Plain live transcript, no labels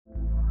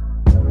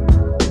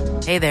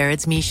Hey there,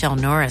 it's Michelle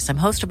Norris. I'm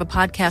host of a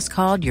podcast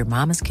called Your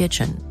Mama's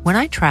Kitchen. When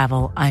I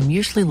travel, I'm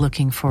usually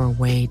looking for a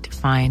way to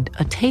find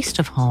a taste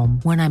of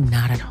home when I'm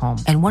not at home.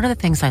 And one of the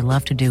things I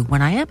love to do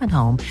when I am at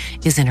home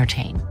is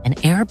entertain. And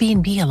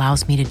Airbnb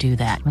allows me to do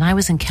that. When I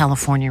was in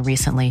California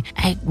recently,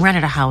 I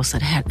rented a house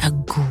that had a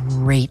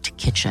great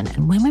kitchen.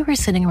 And when we were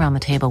sitting around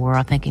the table, we were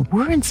all thinking,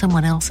 we're in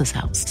someone else's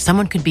house.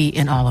 Someone could be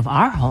in all of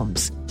our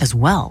homes as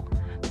well.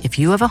 If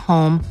you have a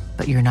home,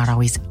 but you're not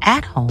always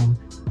at home,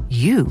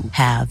 you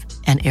have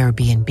an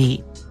Airbnb.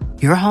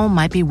 Your home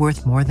might be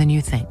worth more than you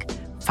think.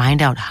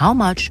 Find out how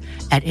much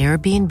at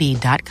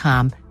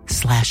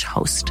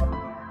airbnb.com/host.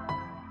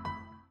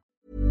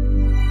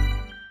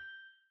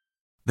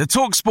 The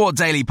TalkSport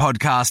Daily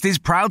podcast is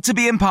proud to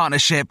be in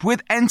partnership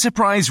with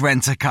Enterprise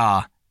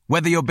Rent-A-Car.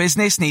 Whether your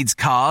business needs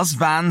cars,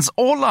 vans,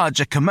 or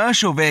larger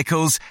commercial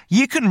vehicles,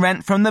 you can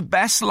rent from the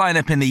best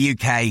lineup in the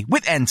UK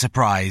with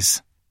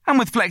Enterprise. And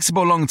with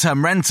flexible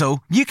long-term rental,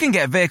 you can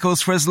get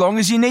vehicles for as long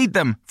as you need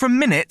them, from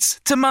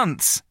minutes to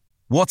months.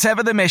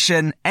 Whatever the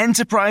mission,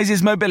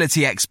 Enterprise's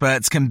mobility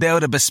experts can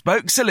build a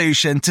bespoke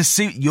solution to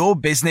suit your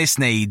business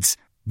needs.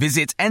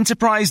 Visit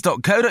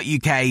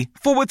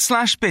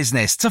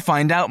enterprise.co.uk/business to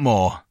find out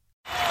more.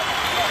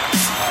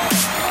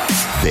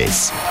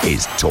 This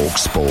is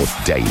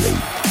TalkSport Daily.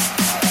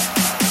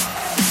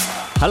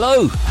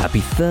 Hello, happy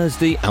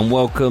Thursday and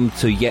welcome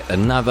to yet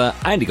another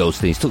Andy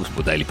Goldstein's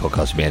TalkSport Daily podcast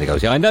with me, Andy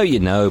Goldstein. I know you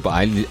know, but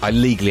I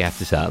legally have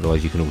to say it,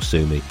 otherwise you can all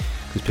sue me.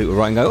 Because people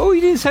write and go, oh,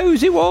 you didn't say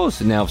whose it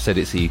was. And now I've said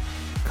it, so you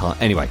can't.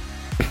 Anyway,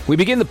 we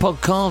begin the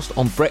podcast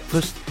on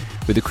breakfast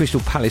with the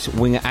Crystal Palace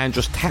winger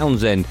Andros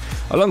Townsend,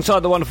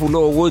 alongside the wonderful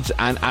Laura Woods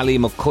and Ali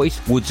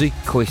McCoist, Woodsy,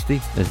 Coisty,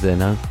 as they're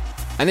known.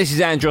 And this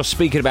is Andros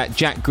speaking about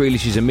Jack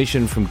Grealish's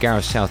omission from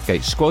Gareth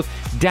Southgate's squad,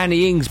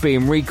 Danny Ings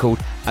being recalled,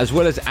 as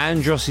well as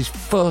Andros'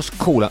 first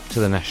call-up to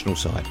the national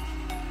side.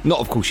 Not,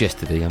 of course,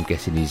 yesterday. I'm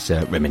guessing he's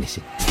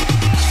reminiscing.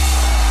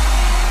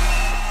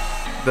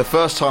 The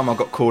first time I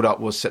got called up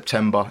was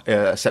September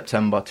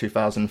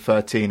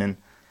 2013, and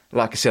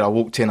like I said, I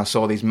walked in, I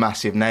saw these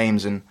massive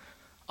names, and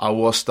I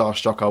was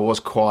starstruck, I was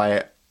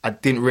quiet. I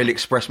didn't really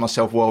express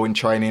myself well in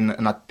training,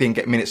 and I didn't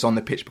get minutes on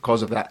the pitch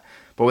because of that.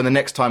 But when the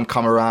next time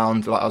come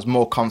around, I was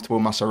more comfortable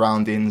in my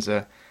surroundings.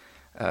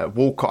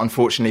 Walcott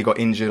unfortunately got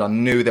injured. I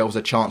knew there was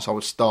a chance I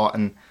would start,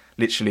 and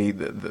literally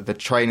the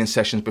training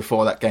sessions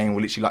before that game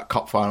were literally like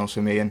cup finals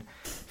for me. And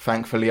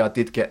thankfully, I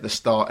did get the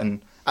start.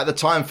 And at the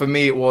time, for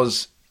me, it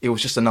was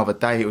just another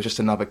day. It was just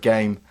another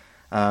game.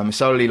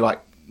 It's only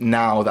like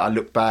now that I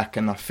look back,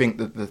 and I think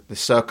that the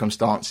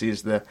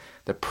circumstances, the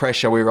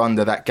pressure we were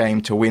under that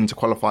game to win, to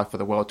qualify for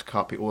the World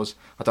Cup, I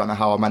don't know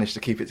how I managed to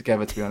keep it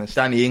together, to be honest.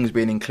 Danny Ings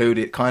being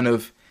included kind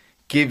of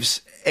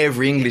gives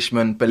every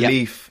Englishman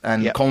belief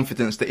and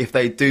confidence that if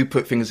they do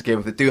put things together,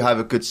 if they do have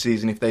a good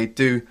season, if they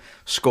do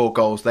score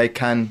goals, they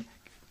can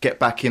get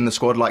back in the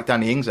squad like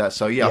Danny Ings has.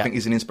 So I think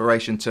he's an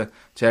inspiration to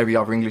every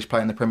other English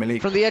player in the Premier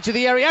League. From the edge of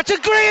the area to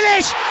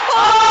Grealish!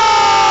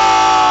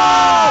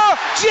 Oh!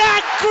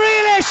 Jack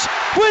Grealish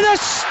with a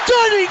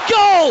stunning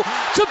goal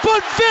to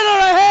put Villa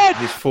ahead!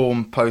 His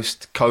form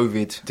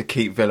post-COVID to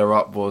keep Villa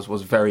up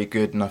was very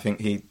good, and I think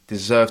he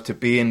deserved to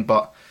be in.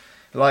 But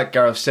like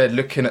Gareth said,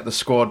 looking at the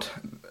squad,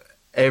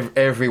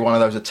 every one of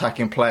those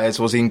attacking players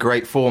was in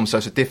great form, so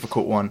it's a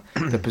difficult one.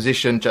 The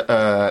position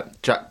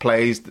Jack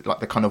plays,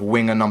 like the kind of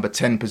winger number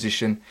 10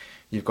 position,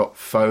 you've got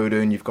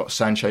Foden, you've got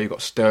Sancho, you've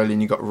got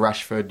Sterling, you've got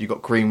Rashford, you've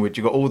got Greenwood,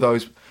 you've got all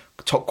those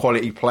top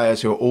quality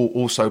players who are all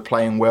also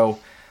playing well,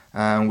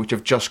 which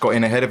have just got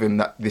in ahead of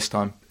him this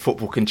time.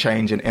 Football can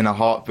change in a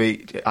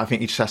heartbeat. I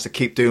think he just has to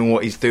keep doing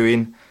what he's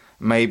doing.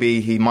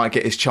 Maybe he might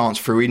get his chance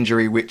through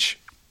injury, which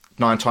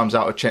 9 times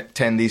out of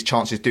 10 these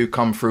chances do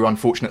come through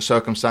unfortunate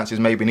circumstances,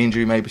 maybe an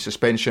injury, maybe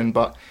suspension,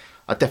 but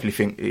I definitely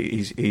think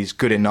he's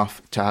good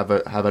enough to have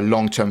a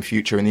long-term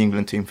future in the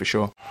England team for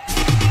sure.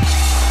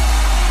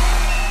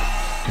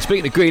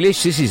 Speaking of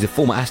Grealish, this is the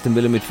former Aston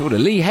Villa midfielder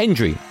Lee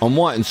Hendry on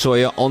White and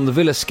Sawyer on the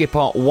Villa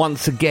skipper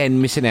once again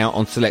missing out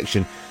on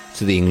selection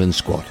to the England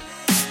squad.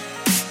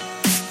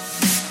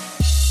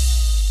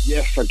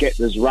 Yes, I get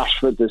there's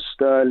Rashford, there's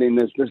Sterling,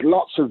 there's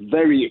lots of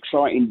very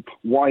exciting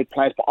wide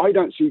players, but I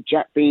don't see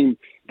Jack being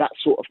that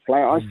sort of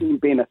player. I see him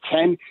being a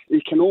 10.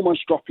 He can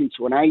almost drop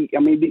into an 8. I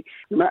mean, the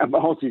amount of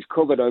miles he's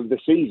covered over the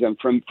season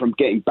from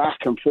getting back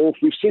and forth,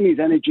 we've seen his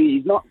energy.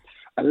 He's not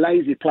a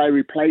lazy player.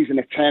 He plays in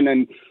a 10,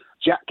 and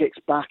Jack gets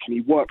back and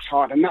he works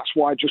hard, and that's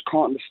why I just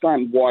can't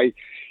understand why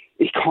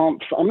he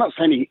can't. I'm not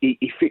saying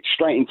he fits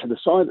straight into the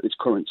side at this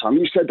current time.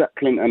 You said that,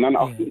 Clinton, and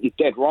I think you're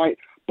dead right.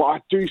 But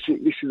I do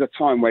think this is a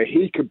time where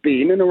he could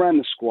be in and around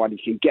the squad. He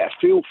can get a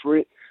feel for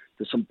it.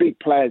 There's some big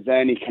players there,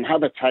 and he can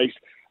have a taste.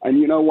 And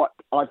you know what?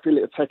 I feel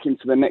it'll take him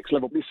to the next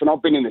level. Listen,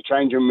 I've been in the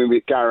change room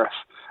with Gareth,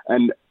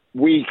 and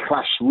we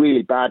clashed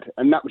really bad.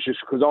 And that was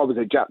just because I was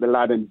a Jack the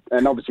lad, and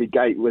obviously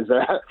Gate was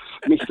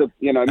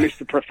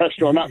Mr.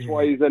 Professional, and that's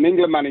why he's an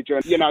England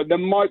manager. You know, there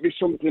might be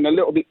something a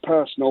little bit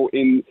personal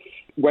in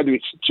whether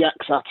it's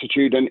Jack's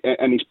attitude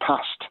and his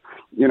past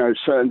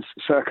certain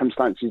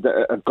circumstances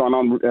that have gone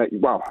on,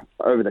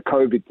 over the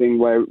COVID thing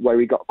where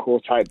he got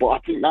caught out. But I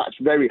think that's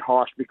very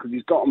harsh because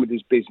he's got on with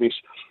his business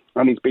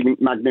and he's been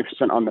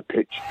magnificent on the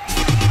pitch.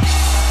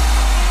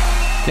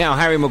 Now,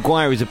 Harry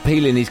Maguire is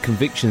appealing his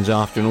convictions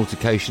after an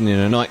altercation in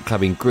a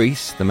nightclub in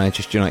Greece. The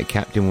Manchester United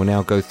captain will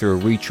now go through a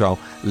retrial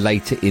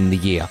later in the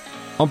year.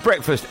 On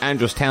breakfast,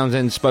 Andros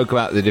Townsend spoke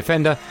about the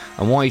defender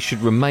and why he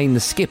should remain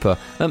the skipper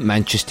at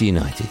Manchester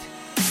United.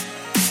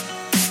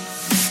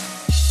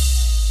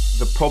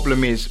 The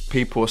problem is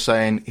people are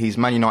saying he's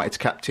Man United's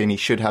captain, he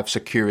should have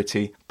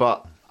security.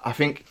 But I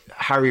think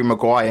Harry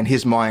Maguire, in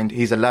his mind,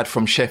 he's a lad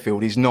from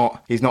Sheffield. He's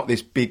not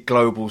this big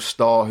global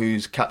star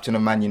who's captain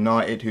of Man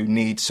United, who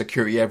needs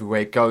security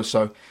everywhere he goes.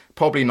 So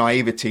probably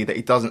naivety that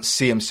he doesn't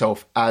see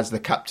himself as the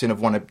captain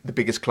of one of the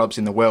biggest clubs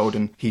in the world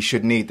and he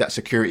should need that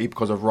security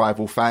because of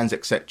rival fans,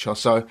 etc.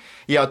 So,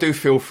 yeah, I do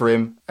feel for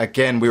him.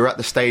 Again, we were at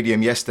the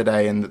stadium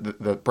yesterday and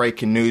the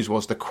breaking news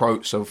was the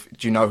quotes of,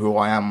 do you know who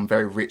I am? I'm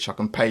very rich, I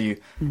can pay you.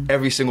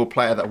 Every single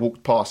player that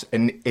walked past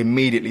and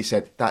immediately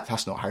said,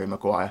 that's not Harry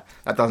Maguire.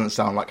 That doesn't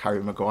sound like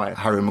Harry Maguire.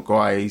 Harry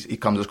Maguire, he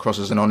comes across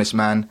as an honest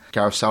man.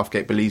 Gareth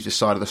Southgate believes his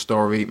side of the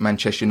story.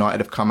 Manchester United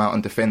have come out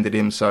and defended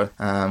him. So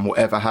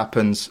whatever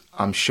happens,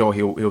 I'm sure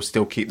he'll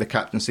still keep the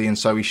captaincy, and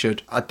so he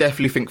should. I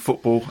definitely think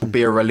football will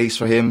be a release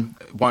for him.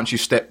 Once you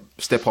step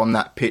on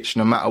that pitch,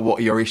 no matter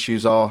what your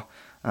issues are,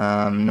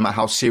 no matter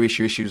how serious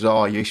your issues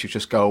are, your issues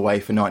just go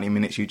away for 90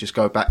 minutes. You just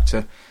go back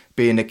to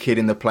being a kid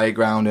in the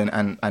playground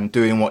and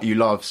doing what you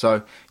love.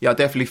 So, yeah, I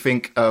definitely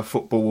think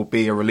football will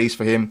be a release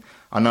for him.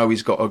 I know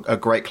he's got a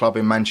great club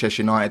in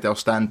Manchester United. They'll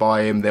stand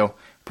by him. They'll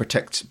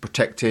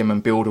protect him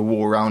and build a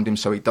wall around him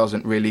so he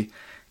doesn't really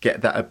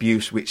get that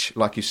abuse, which,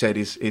 like you said,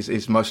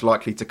 is most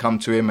likely to come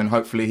to him, and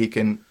hopefully he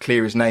can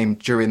clear his name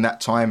during that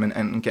time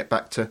and get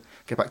back to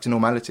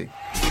normality.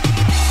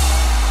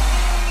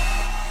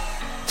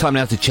 Time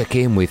now to check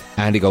in with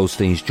Andy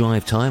Goldstein's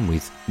Drive Time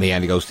with me,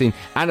 Andy Goldstein,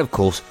 and of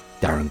course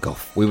Darren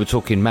Gough. We were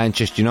talking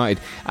Manchester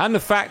United and the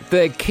fact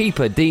that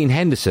keeper Dean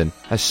Henderson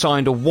has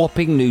signed a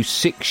whopping new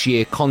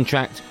 6-year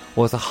contract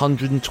worth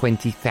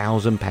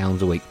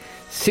 £120,000 a week.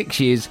 6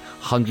 years,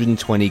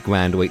 120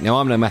 grand a week. Now,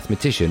 I'm no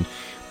mathematician,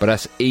 but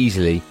that's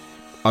easily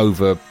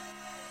over,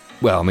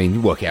 well, I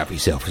mean, work it out for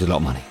yourself. It's a lot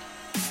of money.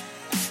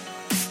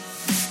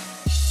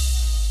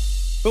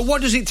 But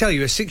what does it tell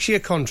you? A 6-year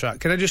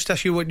contract? Can I just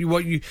ask you what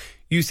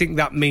you think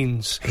that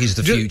means? He's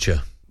the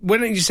future.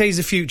 When you say he's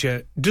the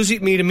future, does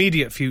it mean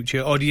immediate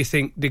future, or do you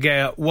think De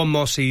Gea one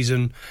more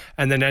season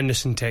and then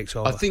Henderson takes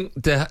over? I think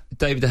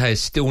David De Gea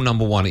is still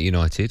number one at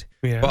United,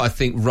 but I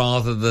think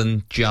rather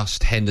than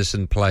just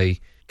Henderson play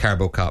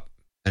Carabao Cup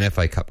and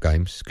FA Cup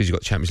games, because you've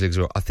got Champions League as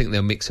well, I think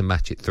they'll mix and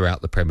match it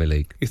throughout the Premier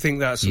League. You think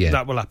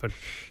that will happen?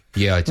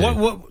 Yeah, I do.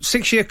 What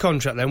 6-year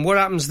contract then? What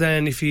happens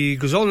then if he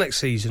goes all next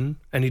season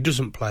and he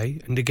doesn't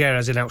play and De Gea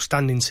has an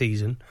outstanding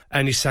season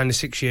and he's signed a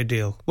 6-year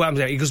deal? What happens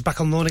then? He goes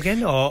back on loan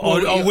again, or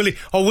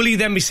will he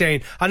then be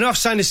saying, I know I've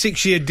signed a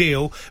 6-year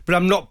deal, but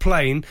I'm not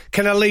playing.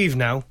 Can I leave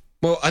now?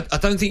 Well, I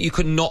don't think you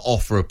could not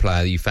offer a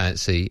player that you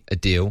fancy a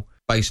deal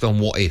based on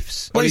what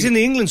ifs. Well, he's in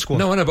the England squad.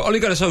 No, I know, but Ole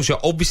Gunnar Solskjaer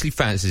obviously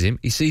fancies him.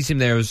 He sees him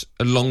there as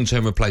a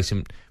long-term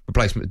replacement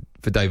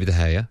for David De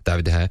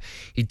Gea.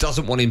 He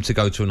doesn't want him to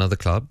go to another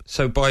club.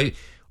 So by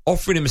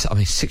offering him,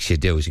 6-year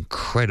deal is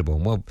incredible.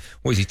 Well,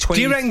 what is he, 20?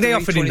 Do you reckon they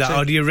offered him that,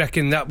 or do you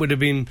reckon that would have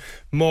been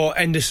more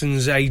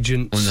Henderson's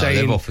agent saying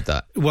they've offered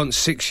that. Wants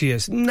 6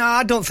 years? No,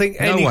 I don't think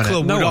any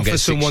club would offer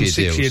someone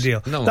 6-year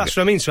deal. That's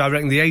what I mean. So I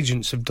reckon the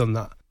agents have done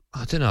that.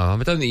 I don't know. I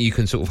don't think you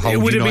can sort of hold It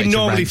would United have been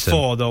normally ransom.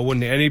 4, though,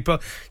 wouldn't it?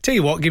 But tell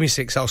you what, give me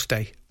 6, I'll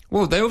stay.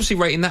 Well, they're obviously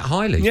rating that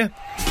highly. Yeah.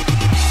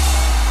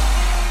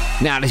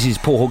 Now, this is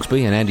Paul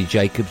Hawksby and Andy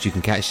Jacobs. You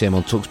can catch them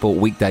on TalkSport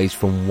weekdays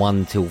from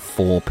 1 till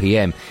 4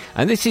 p.m.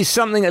 And this is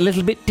something a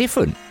little bit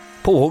different.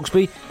 Paul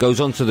Hawksby goes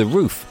onto the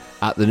roof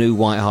at the new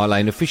White Hart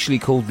Lane, officially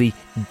called the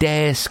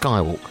Dare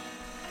Skywalk.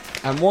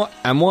 And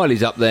while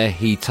he's up there,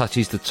 he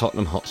touches the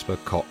Tottenham Hotspur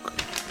cock.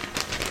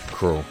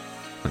 Cruel.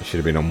 That should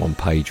have been on one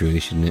page,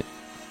 really, shouldn't it?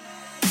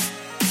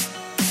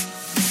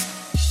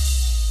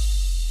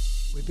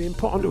 We're being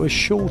put onto a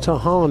shorter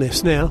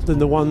harness now than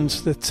the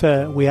ones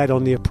that we had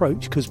on the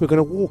approach, because we're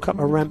going to walk up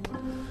a ramp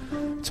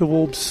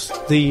towards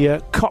the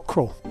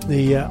Cockerel,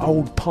 the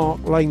old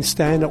Park Lane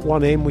stand at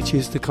one end, which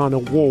is the kind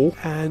of wall,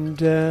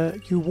 and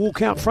you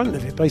walk out front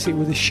of it basically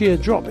with a sheer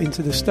drop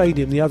into the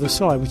stadium the other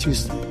side, which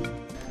is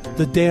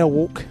the Dare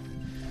Walk.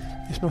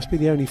 This must be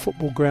the only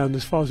football ground,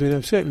 as far as we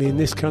know, certainly in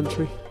this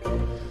country,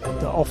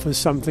 that offers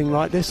something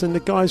like this. And the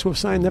guys were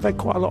saying they've had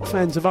quite a lot of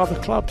fans of other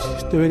clubs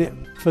doing it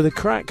for the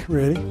crack,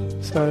 really.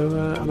 So,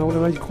 and I would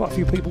imagine quite a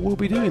few people will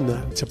be doing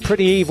that. It's a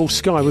pretty evil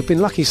sky. We've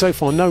been lucky so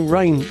far. No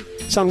rain.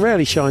 Sun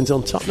rarely shines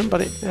on Tottenham,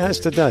 but it has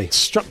today.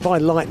 Struck by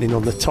lightning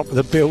on the top of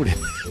the building.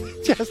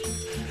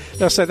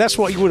 So that's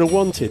what you would have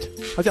wanted.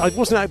 I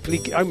wasn't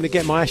hoping to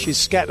get my ashes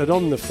scattered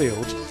on the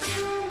field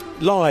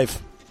live.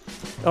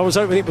 I was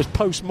hoping it was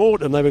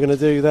post-mortem they were going to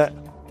do that.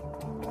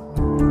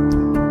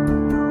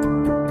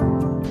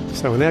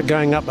 So we're now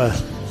going up a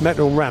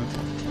metal ramp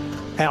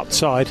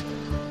outside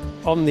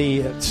on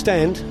the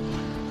stand,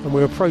 and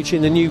we're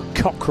approaching the new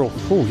Cockerel.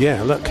 Oh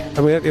yeah, look,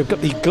 and we've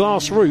got the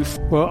glass roof.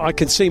 Well, I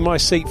can see my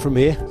seat from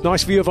here.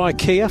 Nice view of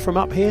IKEA from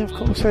up here, of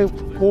course. So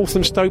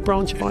Walthamstow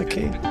branch of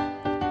IKEA.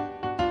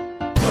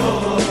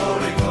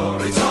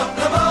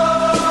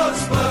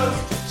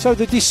 So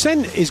the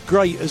descent is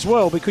great as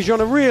well, because you're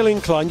on a real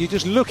incline. You're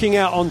just looking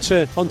out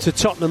onto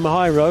Tottenham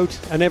High Road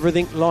and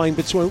everything lying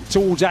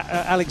towards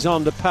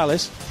Alexander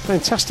Palace.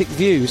 Fantastic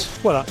views.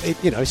 Well,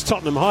 it's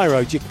Tottenham High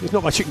Road. There's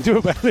not much you can do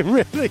about it,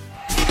 really.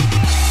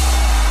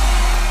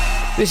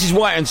 This is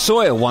White and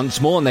Sawyer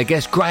once more, and their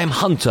guest Graham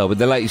Hunter with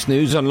the latest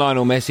news on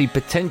Lionel Messi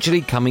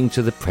potentially coming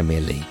to the Premier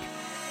League.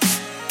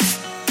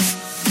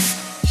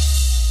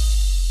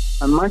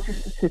 And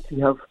Manchester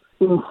City have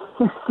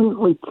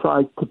insistently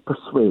tried to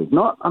persuade.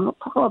 I'm not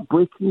talking about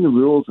breaking the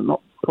rules and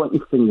not pointing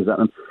fingers at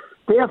them.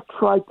 They have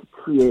tried to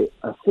create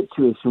a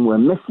situation where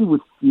Messi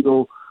would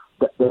feel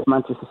that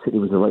Manchester City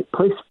was the right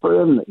place for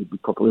him, that he'd be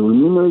properly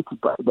remunerated,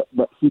 but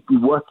that he'd be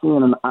working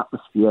in an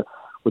atmosphere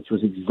which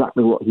was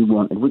exactly what he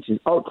wanted, which is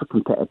ultra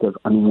competitive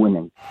and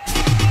winning.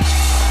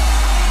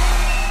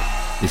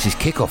 This is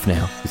Kickoff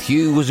now, with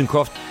Hugh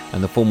Wozencroft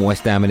and the former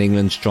West Ham and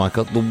England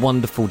striker, the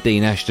wonderful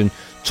Dean Ashton,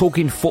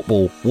 talking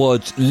football,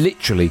 words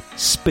literally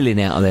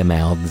spilling out of their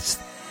mouths.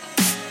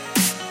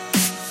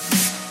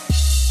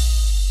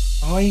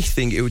 I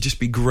think it would just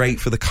be great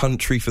for the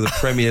country, for the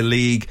Premier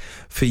League,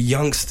 for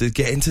youngsters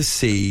getting to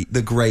see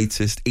the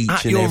greatest each and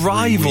every week. At your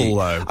rival,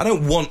 though. I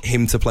don't want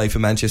him to play for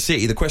Manchester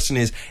City. The question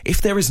is,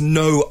 if there is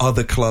no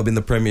other club in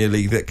the Premier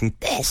League that can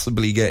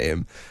possibly get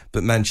him,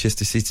 but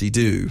Manchester City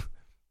do,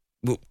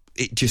 well,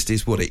 it just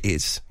is what it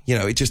is.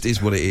 It just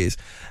is what it is.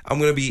 I'm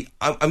going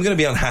to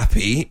be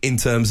unhappy in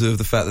terms of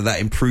the fact that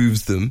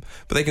improves them,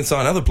 but they can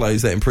sign other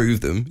players that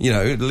improve them.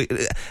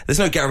 There's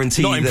no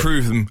guarantee. Not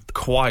improve them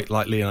quite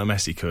like Lionel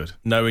Messi could.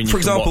 For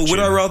example, would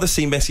I rather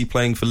see Messi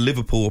playing for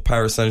Liverpool or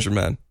Paris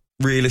Saint-Germain?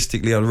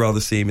 Realistically, I'd rather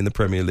see him in the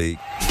Premier League.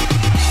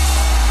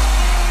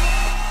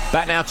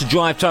 Back now to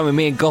Drive Time with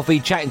me and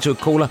Goffey, chatting to a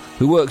caller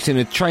who works in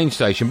a train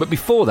station. But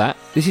before that,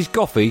 this is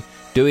Goffey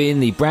doing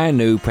the brand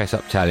new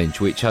press-up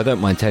challenge, which I don't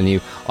mind telling you,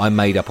 I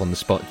made up on the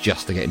spot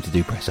just to get him to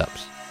do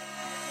press-ups.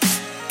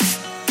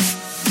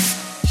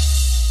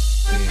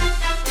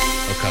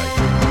 Okay.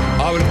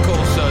 I will, of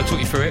course, talk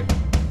you through it.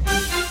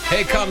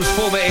 Here comes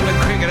former England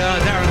cricketer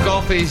Darren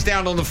Goff. He's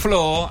down on the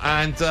floor,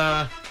 and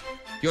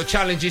your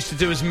challenge is to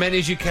do as many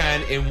as you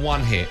can in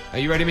one hit. Are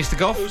you ready, Mr.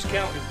 Goff? Who's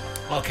counting?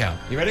 I'll count.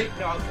 You ready?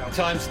 No, I'll count.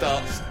 Time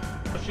starts.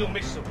 But you'll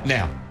miss some.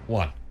 Now.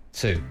 1,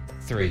 2,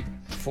 3,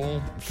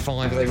 4,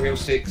 5, are they real?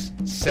 6,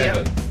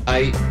 7,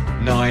 8,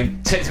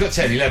 9, 10. It's got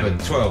 10, 11,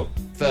 12,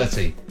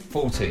 13,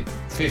 14,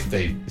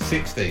 15,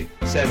 16,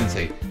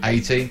 17,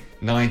 18,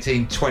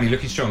 19, 20.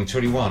 Looking strong.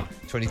 21,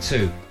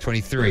 22,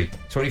 23,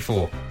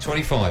 24,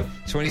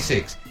 25,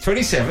 26,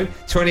 27,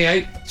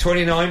 28,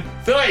 29,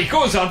 30. Go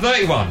on, son.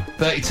 31,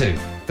 32,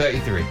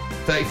 33,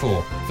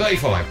 34,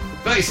 35,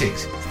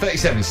 36,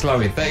 37,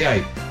 slow in,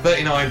 38,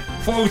 39,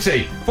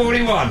 40,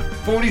 41,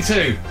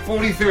 42,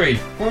 43,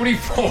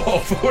 44,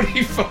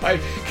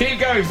 45, keep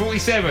going,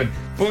 47,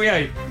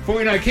 48,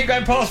 49, keep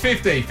going past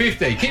 50,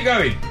 50, keep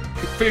going,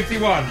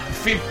 51,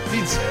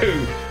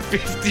 52,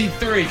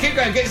 53, keep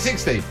going, get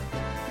 60,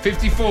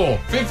 54,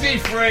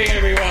 53,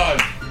 everyone,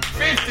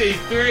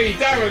 53,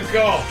 Darren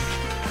Goff,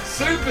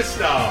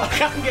 superstar. I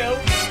can't go.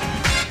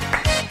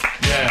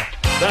 Yeah,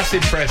 that's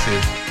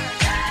impressive.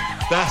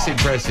 That's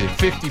impressive.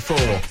 54.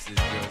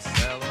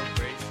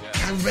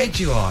 How red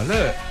you are,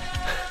 look.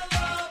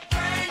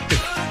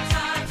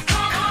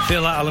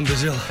 Feel like Alan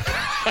Brazil.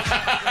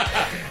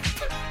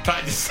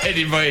 Pat just said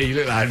in my ear, you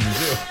look like Alan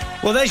Brazil.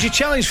 Well, there's your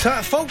challenge for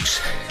that,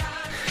 folks.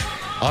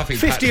 I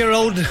think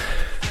 50-year-old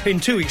in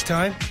 2 weeks'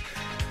 time.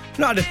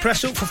 Not had a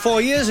press up for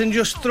 4 years and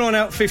just thrown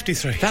out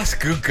 53. That's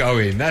good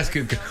going. That's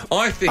good.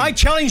 I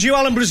challenge you,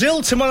 Alan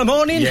Brazil, tomorrow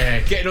morning.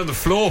 Yeah, getting on the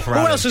floor for Who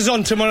Alan. else is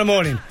on tomorrow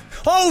morning?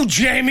 Oh,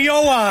 Jamie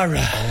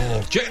O'Hara.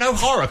 Oh, do you reckon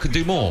O'Hara could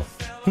do more?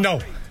 No.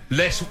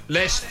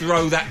 Let's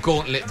throw that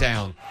gauntlet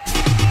down.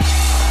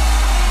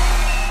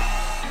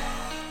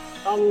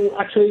 I'm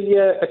actually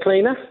a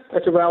cleaner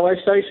at a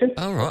railway station.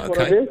 Oh, right, That's what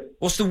I okay. do.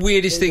 What's the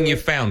weirdest thing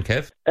you've found,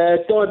 Kev?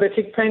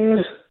 Diabetic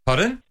pens.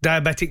 Pardon?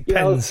 Diabetic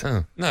pens.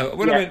 Oh, no.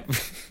 Well, Yeah.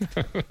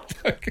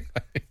 Okay.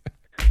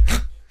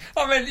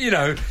 I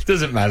mean,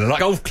 doesn't matter. Like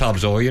golf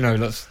clubs or,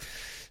 that's...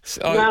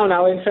 No, I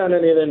haven't found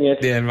any of them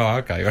yet. Yeah,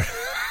 right, okay.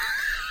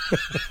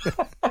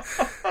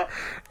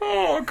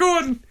 Oh, go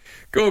on,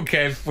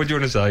 Kev. What do you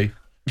want to say?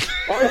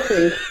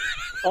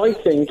 I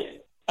think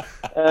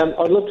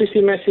I'd love to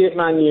see Messi at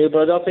Man U,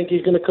 but I don't think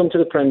he's going to come to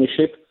the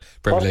Premiership.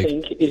 Premier I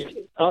League. think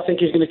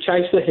he's going to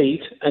chase the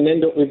heat and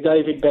end up with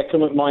David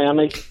Beckham at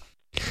Miami.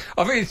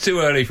 I think it's too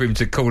early for him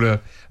to call a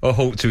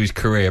halt to his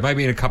career.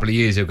 Maybe in a couple of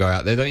years he'll go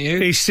out there, don't you?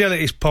 He's still at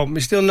his pump.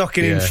 He's still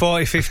knocking in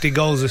 40, 50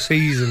 goals a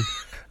season.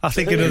 I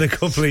think another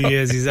couple of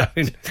years he's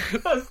having.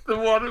 That's the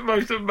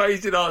most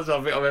amazing answer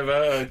I think I've ever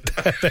heard.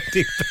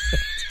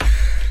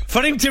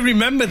 For him to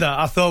remember that,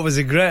 I thought was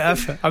a great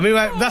effort. I mean,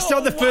 that's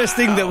not the first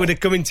thing that would have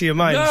come into your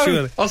mind, No,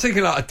 surely. I was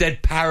thinking like a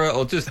dead parrot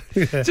or just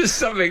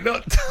something,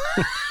 not...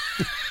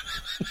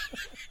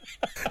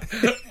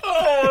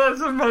 Oh, that's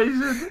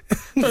amazing.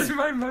 That's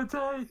made my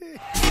day.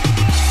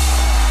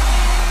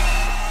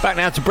 Back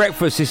now to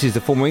breakfast. This is the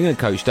former England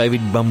coach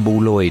David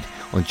Bumble Lloyd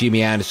on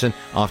Jimmy Anderson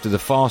after the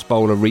fast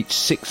bowler reached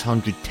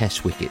 600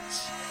 test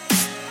wickets.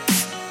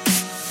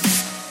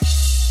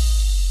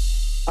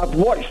 I've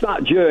watched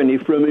that journey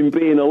from him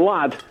being a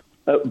lad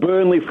at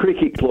Burnley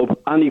Cricket Club,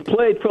 and he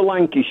played for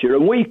Lancashire,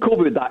 and we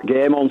covered that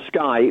game on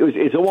Sky.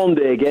 It's a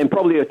one-day game,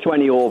 probably a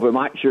 20-over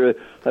match or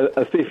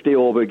a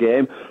 50-over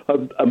game.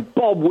 And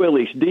Bob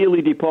Willis,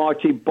 dearly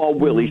departed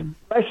Bob Willis,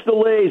 pressed the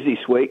lazy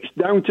switch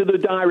down to the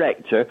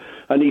director,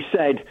 and he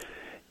said,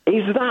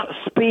 "Is that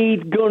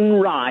speed gun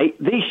right?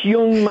 This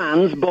young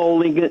man's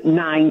bowling at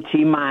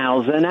 90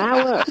 miles an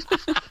hour."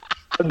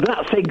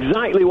 That's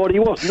exactly what he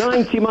was.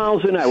 90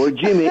 miles an hour,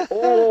 Jimmy,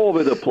 all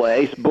over the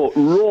place, but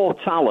raw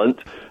talent.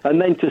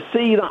 And then to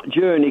see that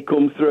journey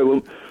come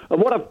through.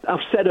 And what I've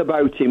said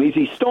about him is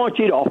he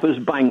started off as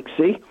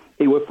Banksy.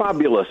 He was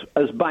fabulous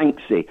as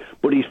Banksy,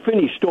 but he's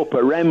finished up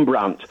a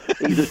Rembrandt.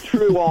 He's a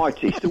true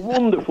artist, a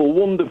wonderful,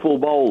 wonderful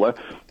bowler.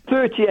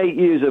 38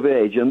 years of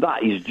age, and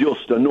that is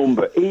just a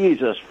number. He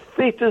is as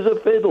fit as a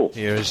fiddle.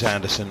 Here is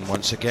Anderson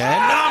once again.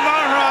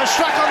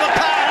 Struck on the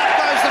pad, up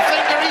goes the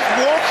finger, he's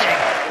walking.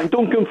 And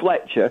Duncan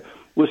Fletcher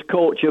was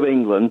coach of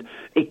England.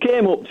 He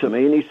came up to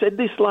me and he said,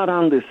 "This lad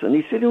Anderson,"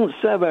 he said, "he don't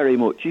say very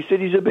much." He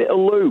said, "He's a bit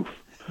aloof."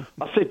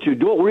 I said to him,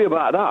 "Don't worry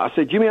about that." I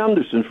said, "Jimmy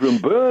Anderson's from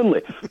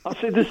Burnley." I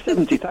said, "There's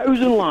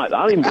 70,000 like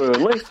that in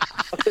Burnley."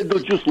 I said,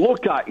 "They'll just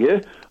look at you,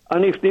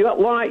 and if they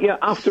like you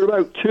after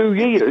about 2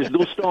 years,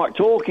 they'll start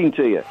talking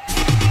to you."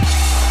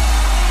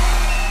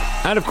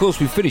 And of course,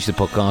 we finish the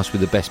podcast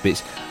with the best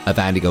bits of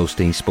Andy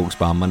Goldstein's Sports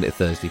Bar Monday to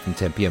Thursday from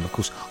 10 p.m. Of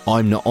course,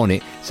 I'm not on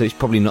it, so it's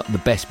probably not the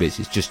best bits,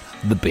 it's just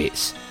the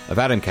bits of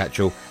Adam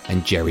Cattrall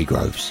and Jerry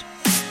Groves.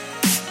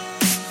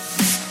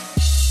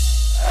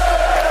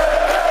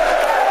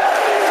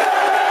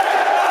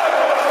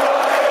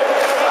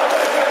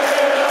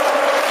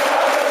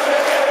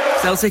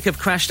 Celtic have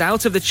crashed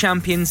out of the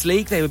Champions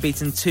League. They were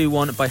beaten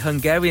 2-1 by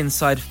Hungarian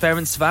side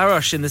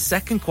Ferencvaros in the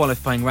second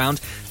qualifying round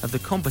of the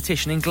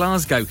competition in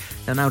Glasgow.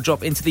 They'll now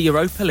drop into the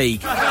Europa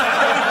League. I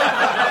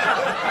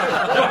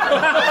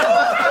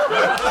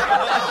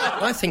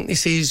think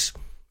this is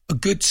a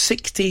good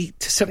 60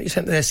 to 70%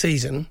 of their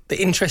season,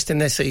 the interest in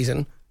their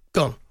season,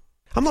 gone.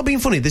 I'm not being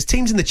funny. There's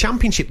teams in the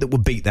Championship that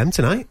would beat them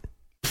tonight.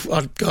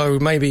 I'd go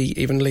maybe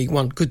even League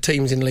One. Good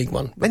teams in League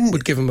One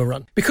would give them a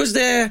run. Because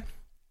they're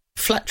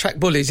flat track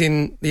bullies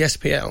in the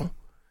SPL,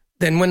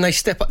 then when they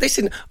step up,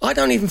 I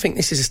don't even think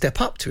this is a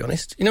step up, to be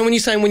honest. You know, when you're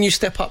saying when you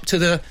step up to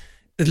the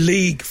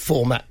league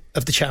format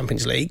of the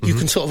Champions League, you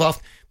can sort of ask,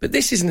 but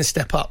this isn't a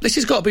step up. This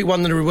has got to be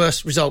one of the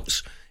worst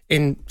results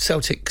in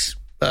Celtic's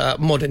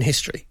modern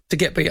history, to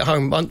get beat at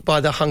home by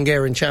the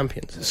Hungarian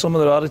champions. Some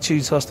of their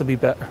attitudes has to be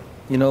better.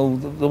 You know,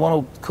 they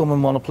want to come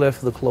and want to play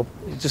for the club.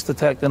 Just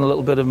detecting a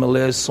little bit of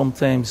malaise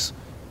sometimes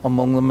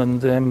among them,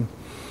 and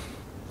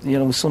you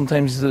know,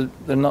 sometimes they're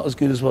not as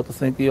good as what they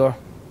think they are.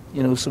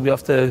 You know, so we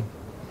have to,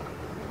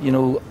 you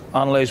know,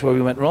 analyse where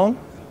we went wrong,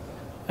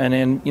 and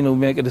then, you know,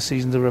 make a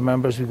decision to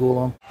remember as we go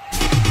along.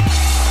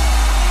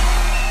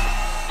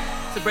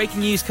 The breaking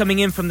news coming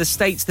in from the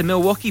States, the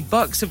Milwaukee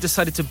Bucks have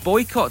decided to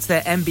boycott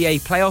their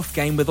NBA playoff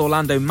game with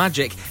Orlando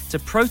Magic to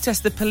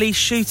protest the police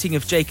shooting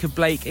of Jacob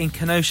Blake in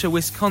Kenosha,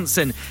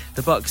 Wisconsin.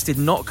 The Bucks did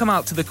not come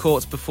out to the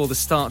courts before the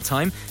start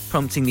time,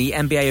 prompting the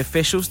NBA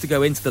officials to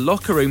go into the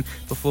locker room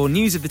before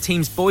news of the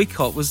team's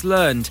boycott was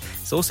learned.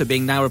 It's also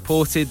being now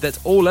reported that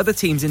all other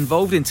teams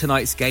involved in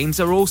tonight's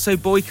games are also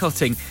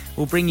boycotting.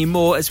 We'll bring you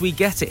more as we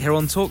get it here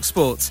on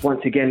TalkSport.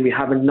 Once again, we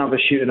have another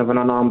shooting of an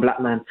unarmed black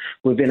man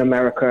within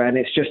America, and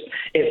it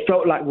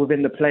felt like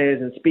within the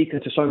players, and speaking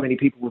to so many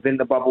people within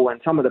the bubble and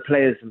some of the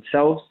players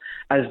themselves,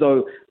 as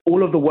though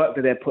all of the work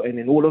that they're putting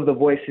in, all of the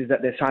voices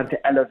that they're trying to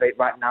elevate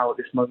right now at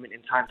this moment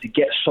in time to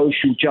get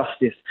social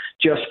justice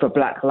just for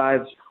black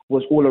lives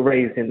was all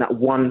erased in that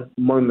one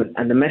moment.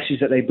 And the message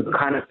that they've been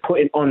kind of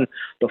putting on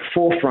the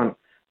forefront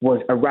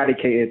was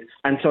eradicated.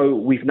 And so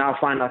we've now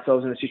found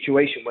ourselves in a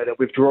situation where they're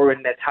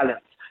withdrawing their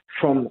talents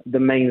from the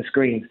main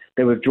screens.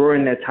 They're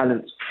withdrawing their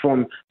talents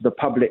from the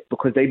public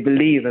because they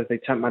believe, as they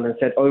turned around and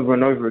said over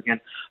and over again,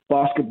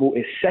 basketball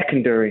is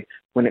secondary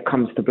when it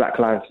comes to black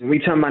lives. And we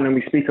turn around and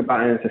we speak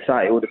about it in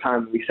society all the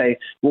time. We say,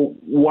 well,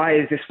 why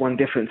is this one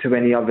different to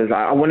any others?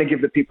 I want to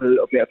give the people a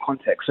little bit of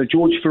context. So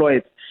George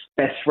Floyd's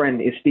best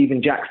friend is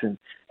Stephen Jackson.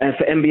 And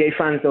for NBA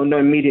fans, they'll know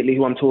immediately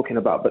who I'm talking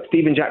about. But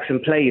Stephen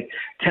Jackson played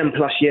 10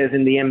 plus years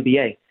in the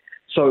NBA.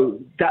 So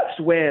that's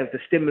where the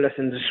stimulus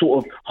and the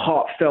sort of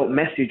heartfelt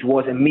message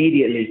was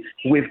immediately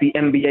with the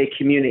NBA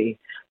community.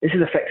 This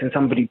is affecting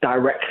somebody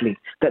directly,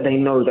 that they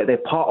know that they're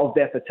part of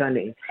their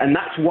fraternity. And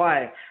that's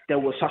why there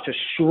was such a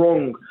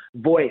strong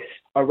voice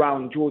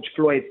around George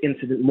Floyd's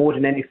incident more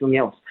than anything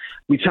else.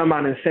 We turn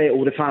around and say it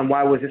all the time,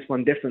 why was this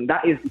one different?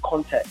 That is the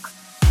context.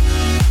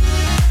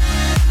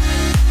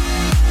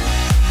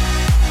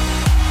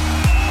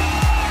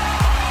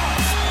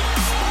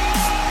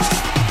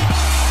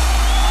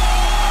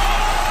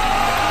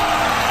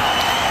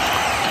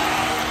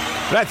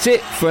 That's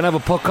it for another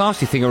podcast.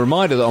 You think a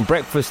reminder that on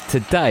breakfast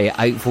today at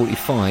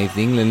 8:45,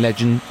 the England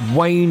legend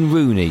Wayne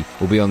Rooney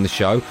will be on the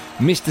show.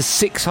 Mr.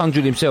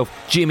 600 himself,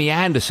 Jimmy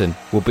Anderson,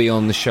 will be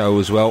on the show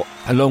as well,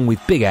 along with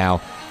Big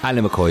Al,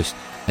 Alan McCoist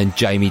and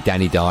Jamie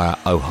Danny Dyer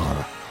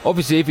O'Hara.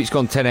 Obviously, if it's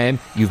gone 10 a.m,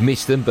 you've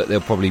missed them, but they'll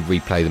probably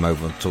replay them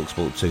over on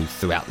TalkSport 2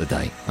 throughout the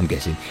day, I'm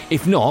guessing.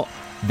 If not,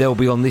 they'll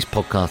be on this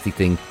podcasty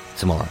thing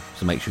tomorrow,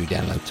 so make sure you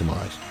download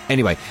tomorrow's.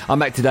 Anyway, I'm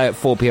back today at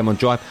 4 p.m. on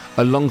Drive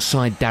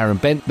alongside Darren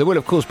Bent. There will,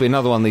 of course, be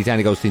another one of these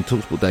Andy Goldstein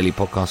TalkSport Daily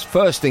podcasts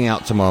first thing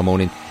out tomorrow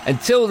morning.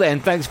 Until then,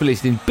 thanks for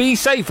listening. Be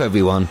safe,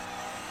 everyone.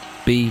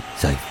 Be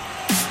safe.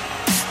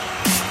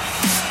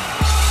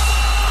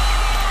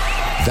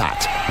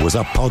 That was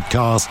a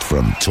podcast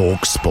from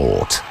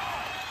TalkSport.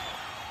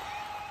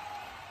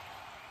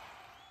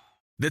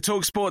 The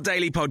TalkSport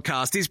Daily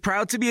Podcast is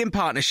proud to be in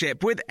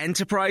partnership with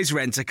Enterprise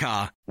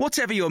Rent-A-Car.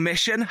 Whatever your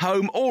mission,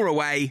 home or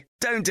away,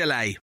 don't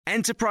delay.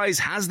 Enterprise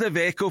has the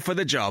vehicle for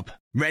the job.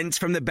 Rent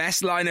from the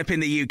best lineup in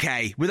the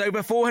UK. With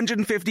over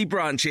 450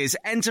 branches,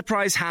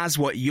 Enterprise has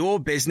what your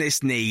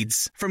business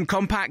needs. From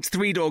compact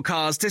three-door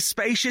cars to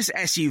spacious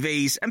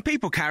SUVs and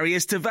people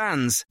carriers to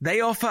vans, they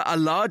offer a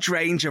large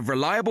range of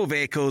reliable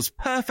vehicles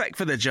perfect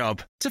for the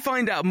job. To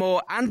find out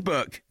more and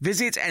book,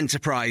 visit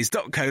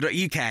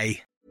enterprise.co.uk.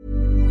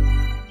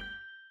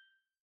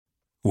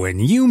 When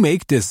you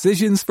make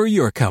decisions for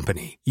your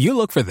company, you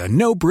look for the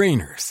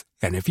no-brainers.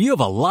 And if you have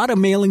a lot of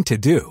mailing to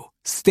do,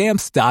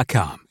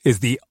 Stamps.com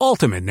is the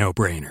ultimate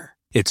no-brainer.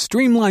 It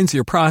streamlines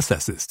your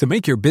processes to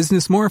make your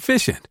business more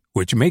efficient,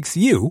 which makes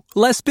you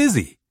less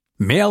busy.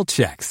 Mail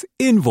checks,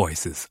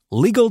 invoices,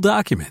 legal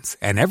documents,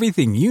 and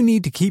everything you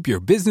need to keep your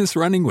business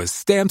running with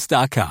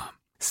Stamps.com.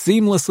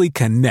 Seamlessly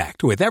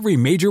connect with every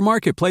major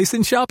marketplace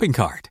and shopping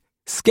cart.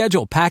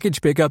 Schedule package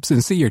pickups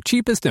and see your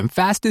cheapest and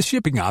fastest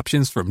shipping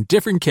options from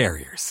different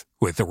carriers.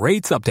 With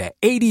rates up to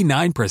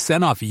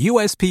 89% off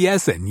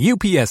USPS and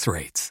UPS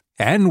rates.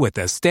 And with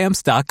the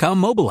Stamps.com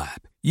mobile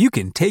app, you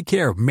can take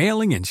care of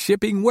mailing and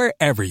shipping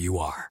wherever you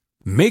are.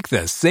 Make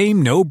the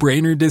same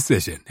no-brainer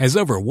decision as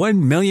over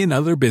 1 million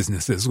other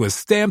businesses with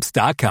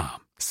Stamps.com.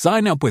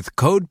 Sign up with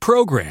code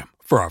PROGRAM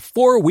for a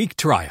 4-week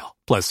trial,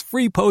 plus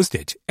free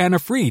postage and a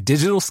free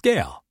digital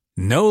scale.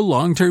 No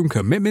long-term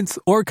commitments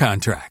or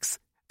contracts.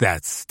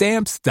 That's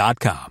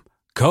Stamps.com.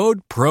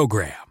 Code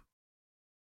PROGRAM.